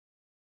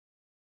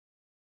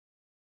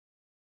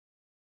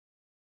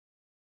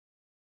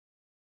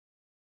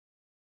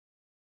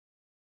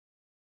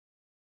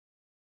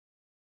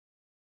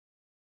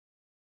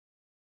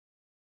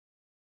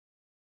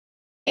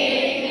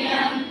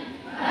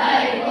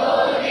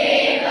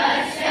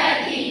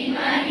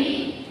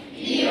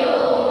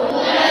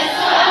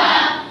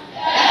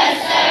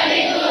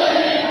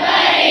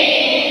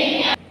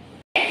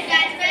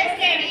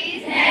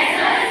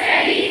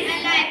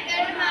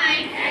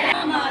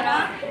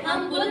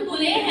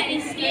खुले हैं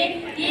इसके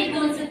ये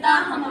गुलसिता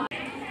हमारे।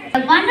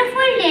 The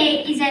wonderful day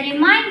is a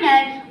reminder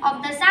of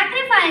the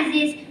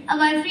sacrifices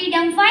our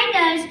freedom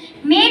fighters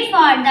made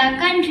for the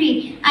country.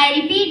 I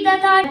repeat the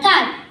thought.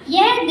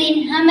 यह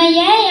दिन हमें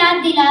यह याद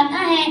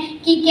दिलाता है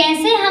कि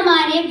कैसे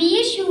हमारे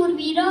वीर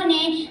शूरवीरों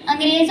ने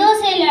अंग्रेजों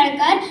से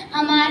लड़कर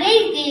हमारे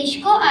इस देश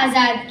को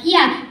आज़ाद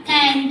किया।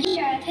 Thank you.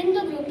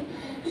 Hindu group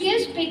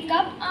gives pick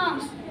up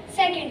arms.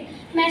 Second,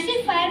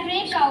 massive fire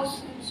break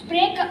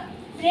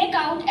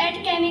out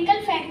at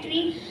chemical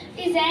factory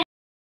is an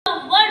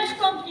Words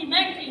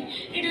complimentary.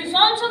 It is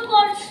also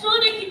called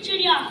Sone Ki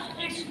Chidiya.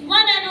 It's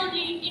one and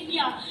only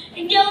India.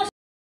 India was,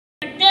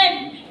 but then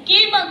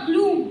came a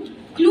gloom.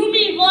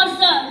 Gloomy was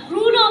the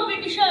rule of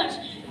Britishers,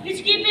 which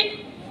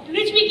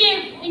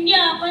became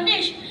India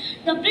punished.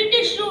 The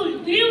British rule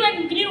grew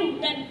and grew.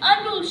 Then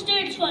unruled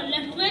states were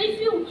left very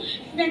few.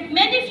 Then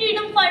many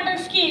freedom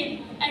fighters came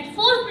and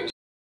forced British.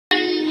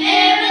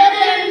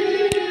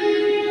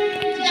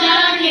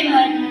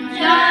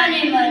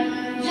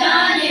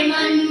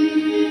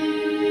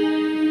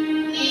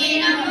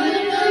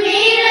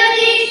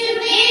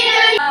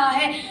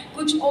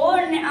 कुछ और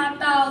न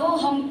आता हो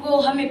हमको,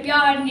 हमें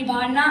प्यार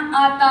निभाना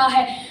आता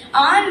है।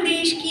 आन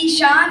देश की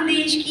शान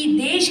देश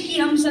की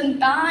हम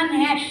संतान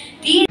हैं।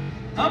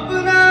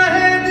 अपना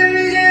है दिल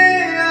ये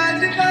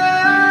आज का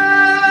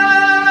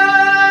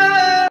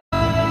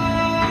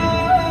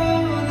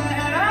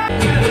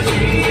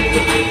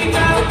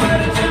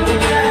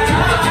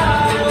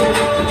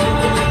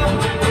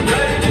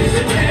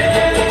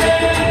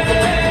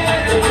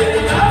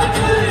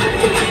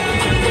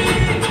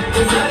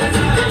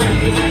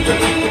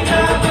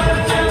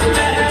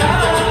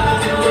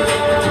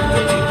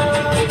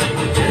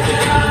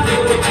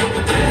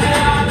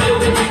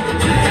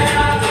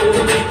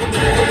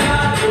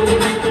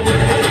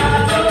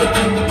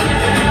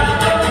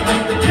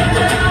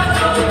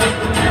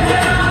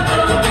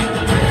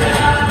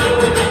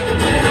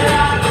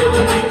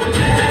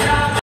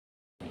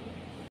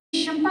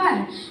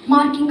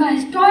marking a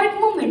historic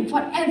moment for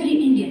every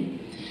Indian.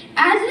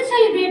 As we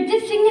celebrate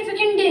this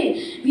significant day,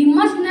 we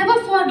must never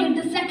forget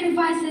the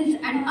sacrifices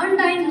and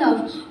undying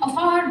love of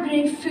our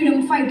brave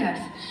freedom fighters.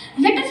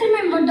 Let us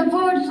remember the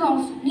words of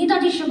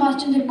Netaji Subhash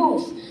Chandra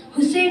Bose,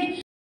 who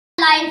said,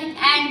 Life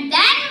and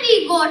then we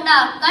got a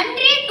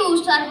country to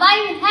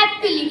survive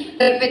happily.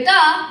 पिता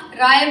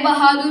राय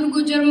बहादुर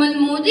गुजरमल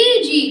मोदी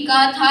जी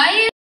का था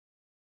ये